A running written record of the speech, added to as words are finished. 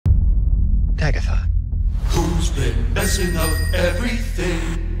Agatha. Who's been messing up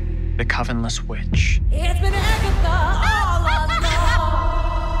everything? The covenless witch. It's been Agatha all along.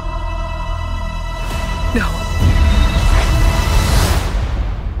 No.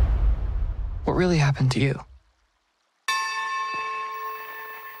 What really happened to you?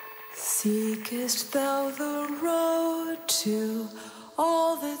 Seekest thou the road to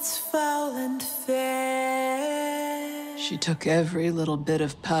all that's foul and fair? She took every little bit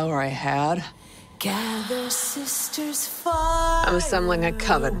of power I had. Gather sisters far. I'm assembling a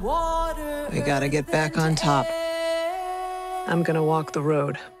coven. We gotta get back on top. I'm gonna walk the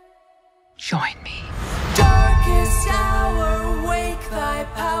road. Join me. Darkest hour, wake thy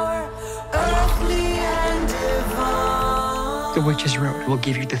power, earthly and divine. The Witch's Road will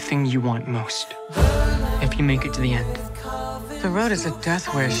give you the thing you want most. If you make it to the end. The road is a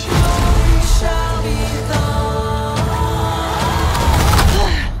death wish.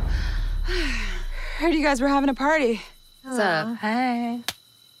 Heard you guys were having a party. What's up? Hey.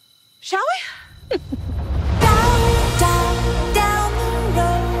 Shall we?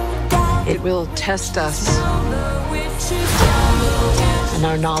 It will test us and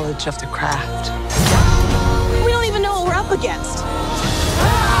our knowledge of the craft. We don't even know what we're up against.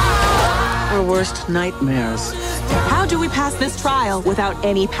 Our worst nightmares. How do we pass this trial without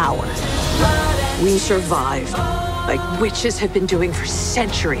any power? We survive, like witches have been doing for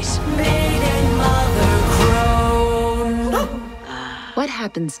centuries. What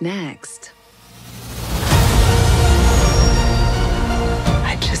happens next?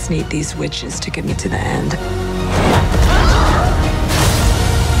 I just need these witches to get me to the end.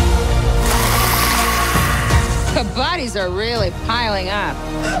 The bodies are really piling up.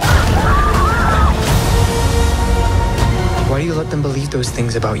 Why do you let them believe those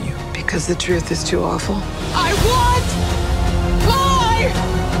things about you? Because the truth is too awful. I want my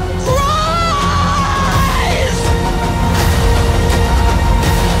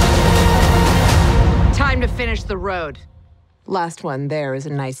prize! Time to finish the road. Last one there is a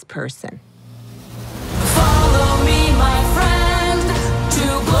nice person. Follow me, my